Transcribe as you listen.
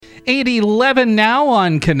8:11 now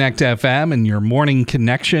on Connect FM and your morning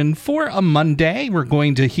connection for a Monday. We're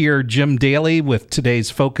going to hear Jim Daly with today's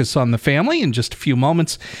Focus on the Family in just a few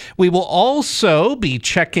moments. We will also be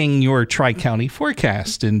checking your Tri-County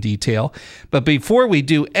forecast in detail. But before we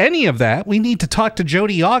do any of that, we need to talk to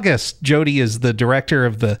Jodi August. Jodi is the director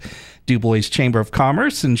of the DuBois Chamber of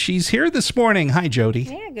Commerce, and she's here this morning. Hi, Jodi.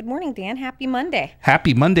 Yeah, good morning, Dan. Happy Monday.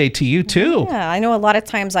 Happy Monday to you, too. Yeah, I know a lot of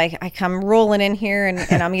times I come rolling in here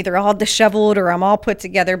and I'm either all disheveled or I'm all put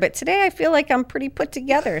together, but today I feel like I'm pretty put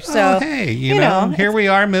together. So, hey, you know, here we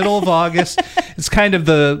are, middle of August. It's kind of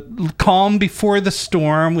the calm before the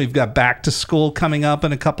storm. We've got back to school coming up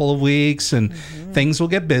in a couple of weeks, and things will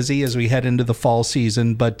get busy as we head into the fall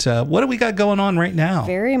season. But what do we got going on right now?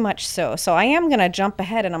 Very much so. So I am going to jump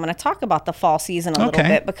ahead and I'm going to talk about the fall season a little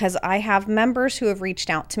bit because I have members who have reached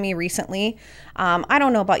out to me recently. I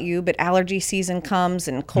don't know about you, but allergy season comes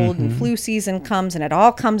and cold and flu season comes and it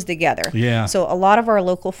all comes together. Yeah. So a lot of our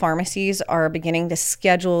local pharmacies are beginning to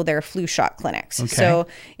schedule their flu shot clinics. Okay. So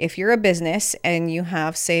if you're a business and you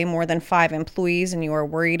have, say, more than 5 employees and you are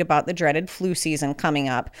worried about the dreaded flu season coming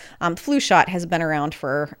up, flu shot has been around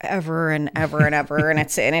forever and ever and ever, and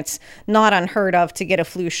it's not unheard of to get a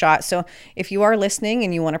flu shot. So if you are listening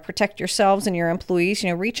and you want to protect yourselves and your employees,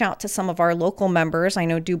 reach out to some of our local members. I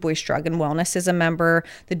know DuBois Drug and Wellness is a member.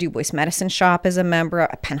 The DuBois Medicine Shop is a member.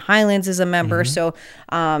 Penn Highlands is a member. So,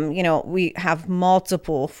 we have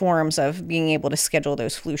multiple forms of being able to schedule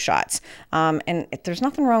those flu shots. And there's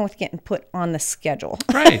nothing wrong with getting put on the schedule.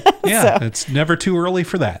 Right. Yeah. So, it's never too early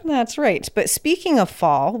for that. That's right. But speaking of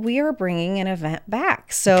fall, we are bringing an event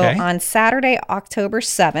back. So on Saturday, October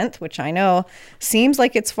 7th, which I know seems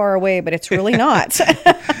like it's far away, but it's really not.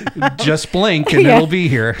 Just blink and it'll be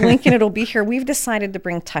here. Blink and it'll be here. We've decided to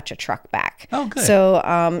bring Touch a Truck back. Oh, good. So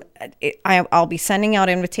I'll be sending out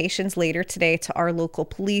invitations later today to our local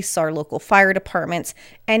police, our local fire departments,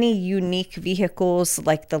 any unique vehicles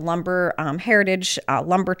like the lumber heritage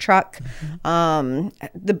lumber truck,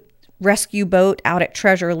 the rescue boat out at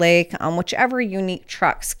Treasure Lake, whichever unique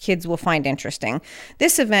trucks kids will find interesting.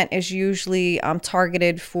 This event is usually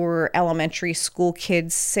targeted for elementary school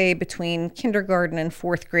kids, say between kindergarten and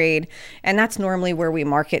 4th grade, and that's normally where we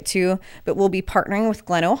market to, but we'll be partnering with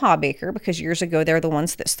Gleno Hawbaker because years ago they're the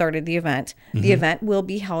ones that started the event. The event will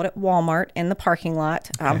be held at Walmart in the parking lot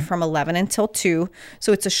from 11 until 2,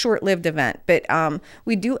 so it's a short-lived event, but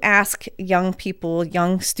we do ask young people,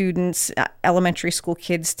 young students, elementary school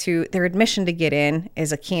kids their admission to get in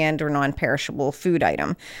is a canned or non-perishable food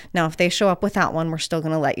item. Now, if they show up without one, we're still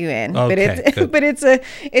going to let you in. Okay, but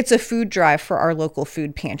it's a food drive for our local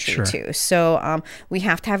food pantry too. So we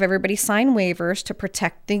have to have everybody sign waivers to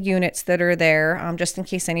protect the units that are there, just in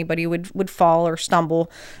case anybody would fall or stumble.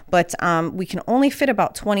 But we can only fit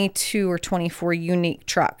about 22 or 24 unique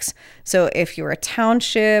trucks. So if you're a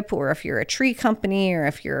township or if you're a tree company or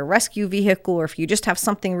if you're a rescue vehicle or if you just have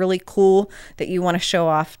something really cool that you want to show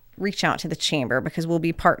off, reach out to the chamber because we'll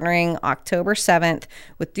be partnering October 7th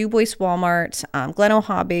with DuBois Walmart, Gleno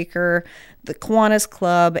Hawbaker, the Kiwanis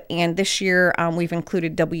Club, and this year we've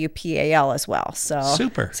included WPAL as well. So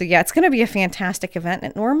super. So yeah, it's going to be a fantastic event.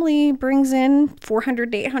 It normally brings in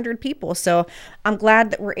 400 to 800 people. So I'm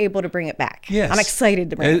glad that we're able to bring it back. Yes. I'm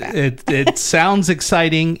excited to bring it back. It sounds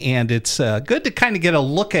exciting, and it's good to kind of get a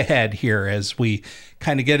look ahead here as we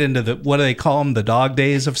kind of get into what do they call them? The dog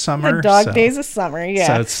days of summer? The dog days of summer, yeah.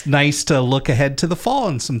 So it's nice to look ahead to the fall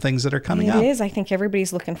and some things that are coming up. It is. I think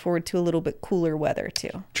everybody's looking forward to a little bit cooler weather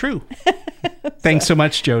too. True. Thanks so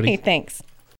much, Jodi. Hey, thanks.